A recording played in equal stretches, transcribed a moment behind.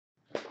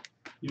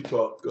You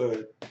talk. Go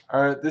ahead.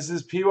 All right, this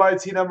is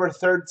PYT number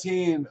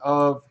 13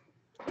 of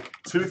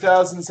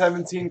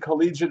 2017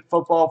 Collegiate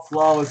Football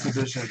Flawless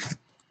Edition.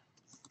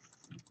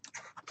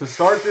 To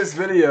start this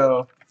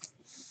video,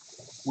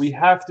 we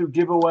have to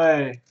give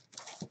away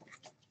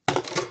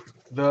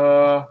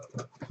the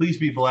Please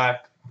be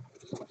black.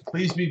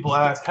 Please be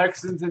black.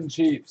 Texans and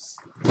Chiefs.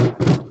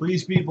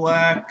 Please be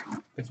black.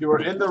 If you are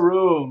in the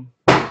room,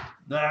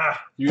 Nah.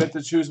 you get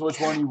to choose which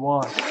one you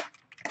want.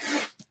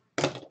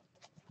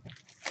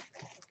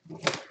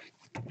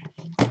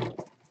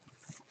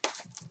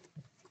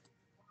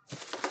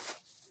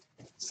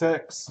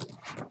 Six.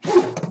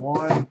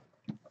 1,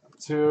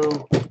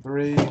 2,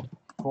 3,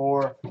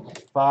 4,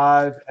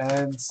 5,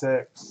 and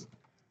 6.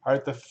 All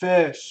right, the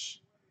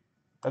fish.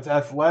 That's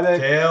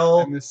Athletic.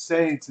 Dale. And the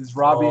Saints is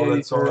Robbie 83.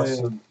 That's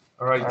awesome.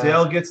 All right,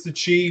 Dale gets the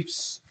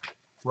Chiefs.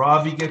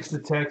 Robbie gets the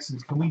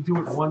Texans. Can we do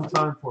it one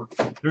time for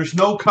it? There's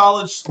no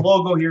college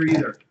logo here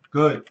either.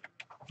 Good.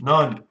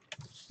 None.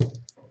 All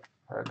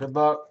right, good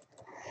luck.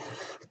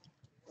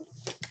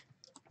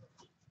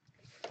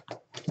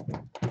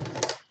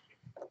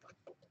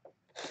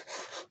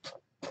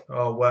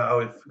 Oh,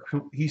 wow.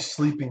 He's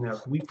sleeping now.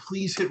 Can we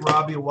please hit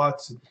Robbie or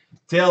Watson?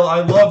 Dale,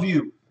 I love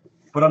you,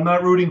 but I'm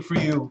not rooting for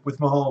you with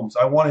Mahomes.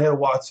 I want to hit a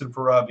Watson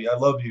for Robbie. I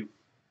love you.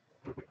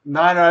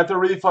 Niner, I have to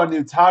refund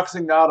you.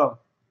 Toxin got him.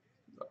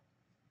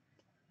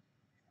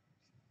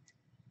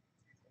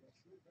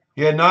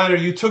 Yeah, Niner,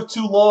 you took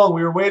too long.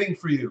 We were waiting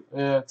for you.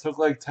 Yeah, it took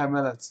like 10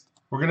 minutes.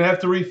 We're going to have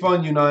to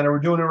refund you, Niner. We're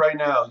doing it right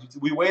now.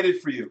 We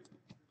waited for you.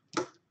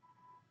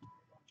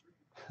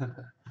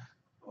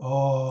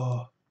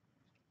 Oh,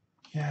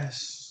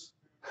 yes.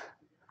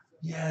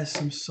 Yes,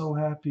 I'm so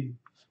happy.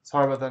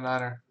 Sorry about that,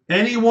 Niner.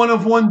 Any one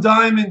of one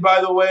diamond,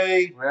 by the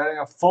way. We're adding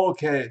a full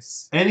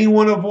case. Any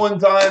one of one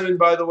diamond,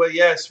 by the way.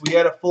 Yes, we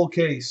had a full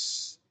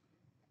case.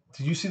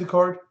 Did you see the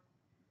card?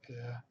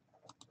 Yeah.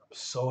 I'm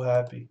so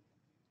happy.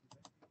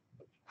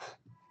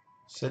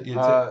 Take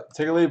a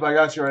leap. I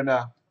got you right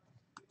now.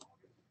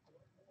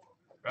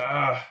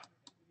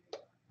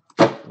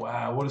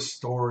 Wow, what a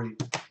story.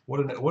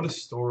 What a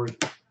story.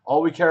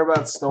 All we care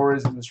about is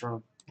stories in this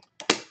room.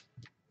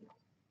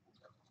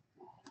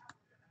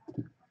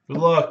 Good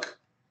luck.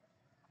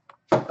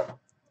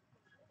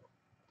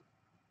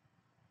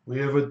 We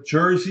have a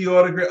jersey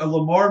autograph, a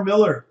Lamar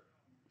Miller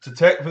for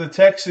the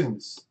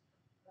Texans.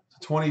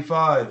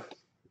 25.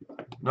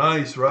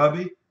 Nice,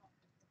 Robbie.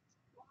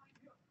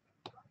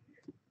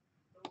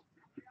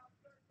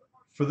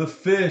 For the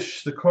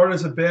fish, the card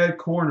has a bad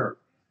corner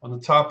on the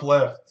top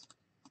left.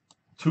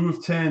 2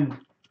 of 10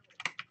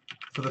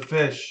 for the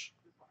fish.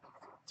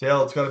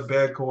 Dale, it's got a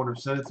bad corner.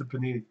 Send it to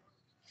Panini.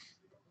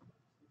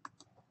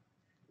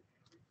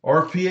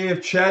 RPA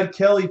of Chad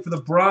Kelly for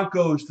the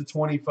Broncos to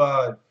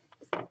 25.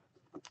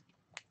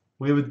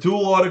 We have a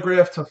dual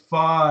autograph to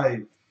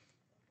 5.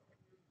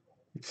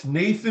 It's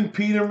Nathan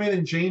Peterman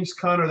and James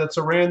Conner. That's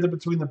a random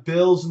between the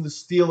Bills and the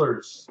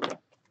Steelers.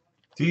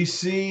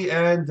 DC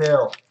and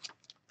Dale.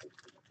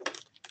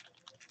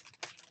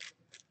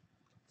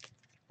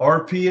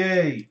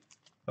 RPA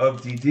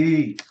of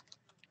DD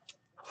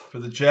for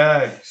the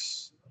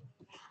Jags.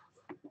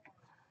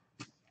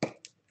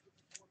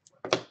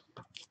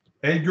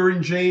 Edgar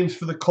and James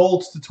for the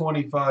Colts to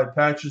 25.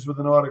 Patches with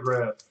an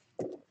autograph.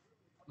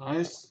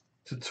 Nice.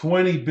 To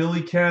 20,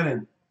 Billy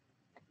Cannon.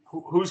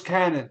 Who's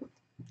Cannon?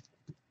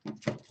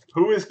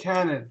 Who is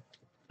Cannon?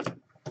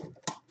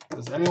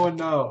 Does anyone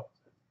know?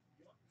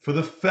 For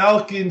the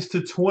Falcons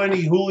to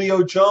 20,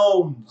 Julio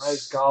Jones.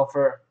 Nice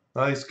golfer.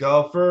 Nice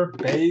golfer.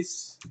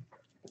 Base.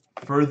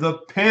 For the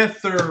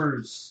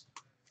Panthers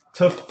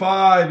to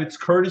 5, it's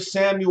Curtis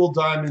Samuel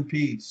diamond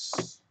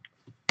piece.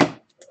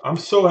 I'm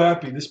so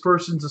happy. This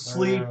person's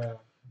asleep.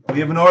 We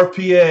have an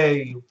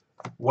RPA.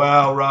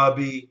 Wow,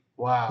 Robbie.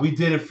 Wow. We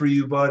did it for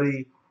you,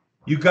 buddy.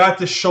 You got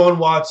the Sean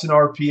Watson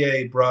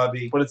RPA,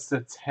 Robbie. But it's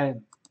the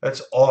 10.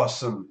 That's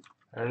awesome.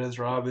 There it is,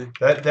 Robbie.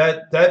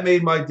 That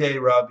made my day,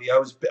 Robbie. I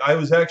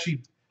was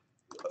actually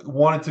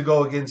wanted to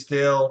go against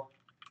Dale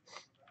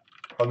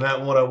on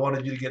that one. I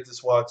wanted you to get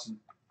this Watson.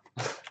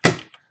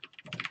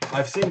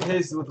 I've seen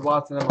cases with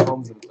Watson and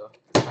Mahomes in it,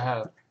 though. I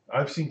have.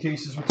 I've seen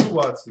cases with 2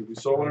 Watsons. We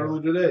saw one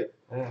earlier today.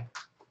 Yeah.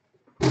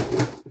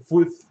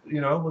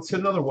 Let's hit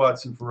another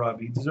Watson for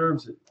Robbie. He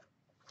deserves it.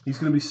 He's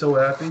going to be so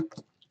happy.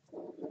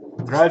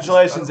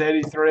 Congratulations,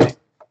 83.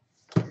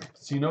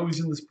 Does he know he's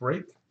in this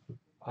break?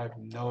 I have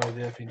no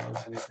idea if he knows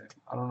anything.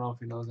 I don't know if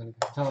he knows anything.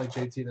 It's not like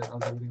JT that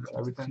knows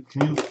everything.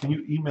 Can you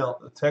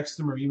text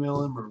him or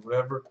email him or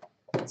whatever?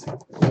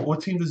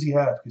 What team does he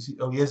have?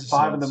 He has a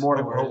 5 in the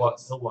morning. He'll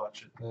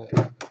watch it.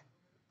 Yeah.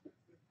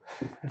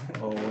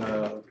 Oh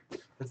wow,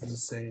 This is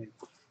insane.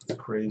 it's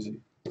crazy.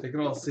 They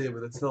can all see it,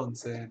 but it's still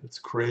insane. It's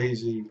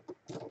crazy.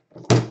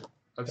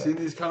 I've seen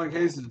these kind of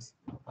cases.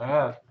 I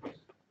have.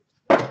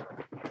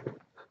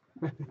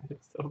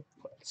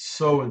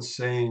 So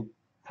insane.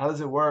 How does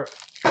it work?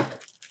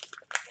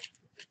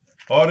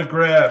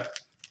 Autograph.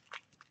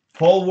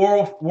 Paul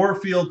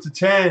Warfield to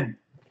 10.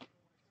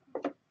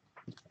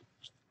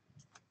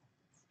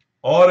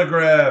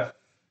 Autograph.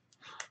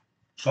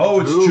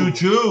 Oh, it's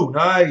Juju.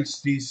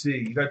 Nice,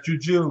 DC. You got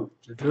Juju.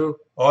 Juju.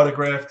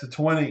 Autograph to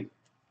 20.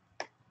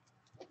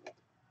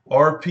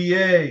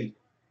 RPA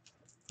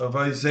of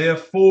Isaiah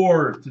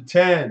Ford to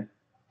 10.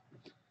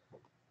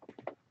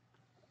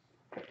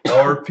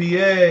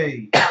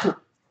 RPA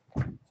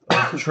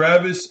of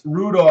Travis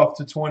Rudolph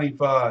to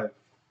 25.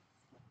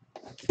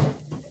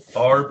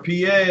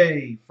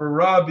 RPA for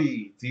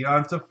Robbie.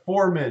 Deonta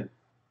Foreman.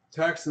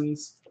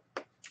 Texans.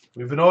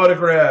 We have an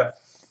autograph.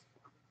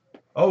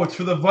 Oh, it's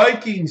for the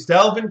Vikings.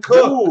 Dalvin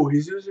Cook. Ooh,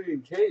 he's usually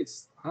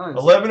encased. Nice.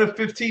 11 of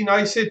 15.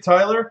 Nice hit,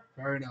 Tyler.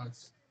 Very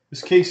nice.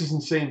 This case is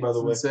insane, by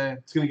the way. Insane.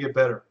 It's going to get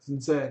better. It's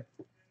insane.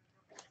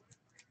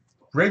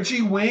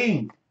 Reggie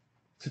Wayne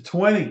to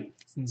 20.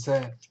 It's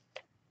insane.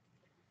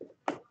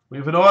 We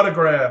have an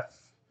autograph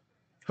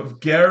of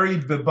Gary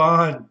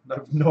Bibon. I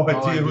have no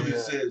idea who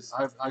this is.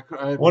 I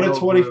have 1 of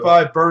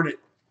 25. Burn it.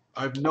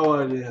 I have no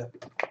idea.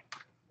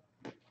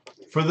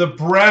 For the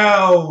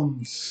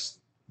Browns,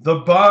 the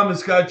bomb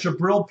has got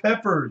Jabril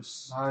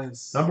Peppers.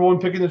 Nice. Number 1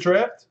 pick in the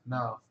draft?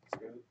 No.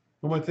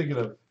 Who am I thinking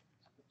of?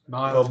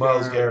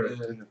 Miles Garrett.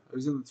 Yeah. It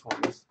was in the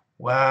 20s.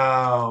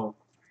 Wow.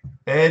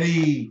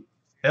 Eddie.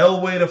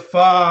 Elway to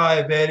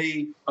 5,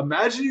 Eddie.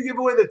 Imagine you give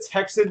away the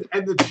Texans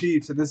and the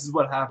Chiefs, and this is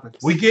what happens.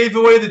 We gave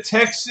away the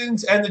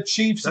Texans and the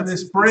Chiefs in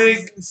this break.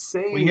 This is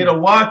insane. We hit a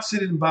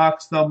Watson in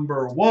box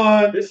number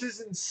 1. This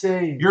is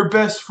insane. Your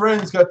best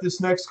friend's got this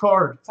next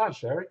card. It's not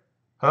Sherry.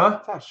 Huh?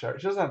 It's not Sherry.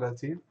 She doesn't have that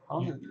team.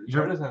 Your-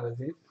 Sherry doesn't have that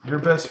team. Your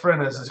best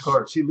friend has this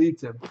card. She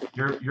leaped him.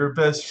 Your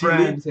best She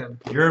friend. leaped him.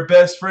 Your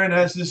best friend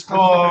has this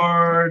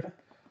card.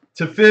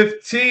 To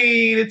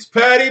 15, it's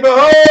Patty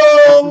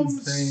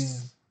Mahomes.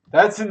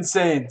 That's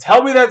insane.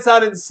 Tell me that's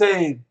not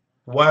insane.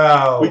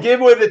 Wow. We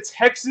gave away the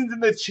Texans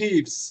and the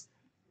Chiefs,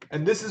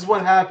 and this is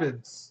what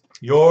happens.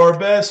 Your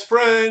best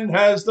friend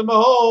has the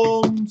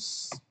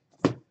Mahomes.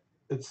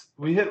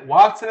 We hit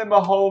Watson and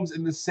Mahomes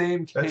in the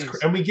same case.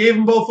 And we gave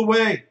them both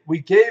away. We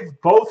gave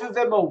both of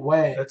them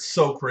away. That's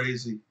so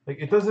crazy. Like,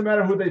 it doesn't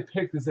matter who they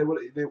picked.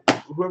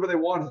 Whoever they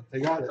wanted, they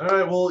got it. All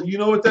right, well, you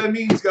know what that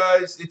means,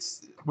 guys.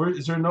 Is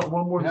there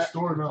one more in the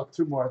store? No.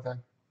 2 more, I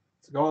think.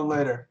 It's going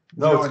later.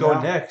 No, it's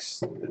going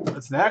next.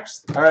 It's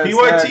next? All right.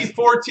 PYT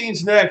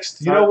 14's next.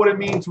 You know what it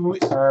means. We're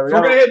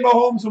going to hit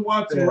Mahomes and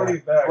Watson running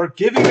it back. We're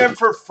giving them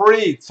for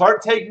free.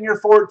 Start taking your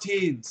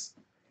 14s.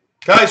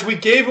 Guys, we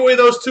gave away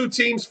those 2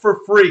 teams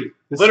for free.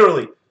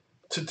 Literally.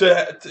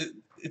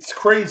 It's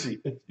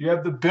crazy. You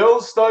have the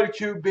Bills stud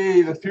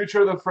QB, the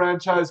future of the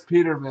franchise,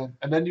 Peterman.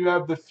 And then you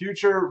have the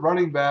future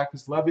running back,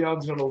 because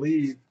Le'Veon's going to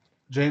leave,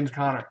 James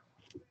Conner.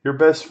 Your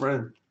best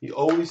friend. He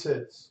always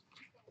hits.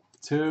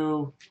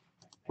 2.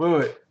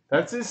 Wait.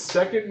 That's his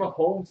second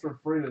Mahomes for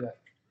free today.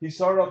 He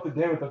started off the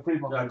day with a free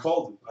Mahomes. Yeah, I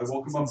called him. I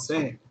woke him up.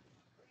 Insane.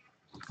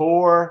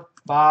 4,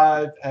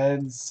 5,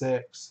 and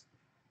 6.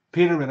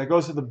 Peterman, that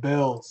goes to the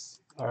Bills.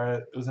 All right.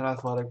 It was an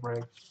athletic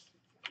break.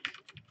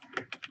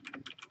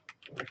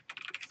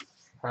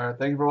 All right.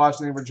 Thank you for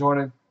watching. Thank you for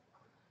joining.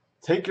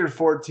 Take your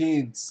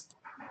 14s.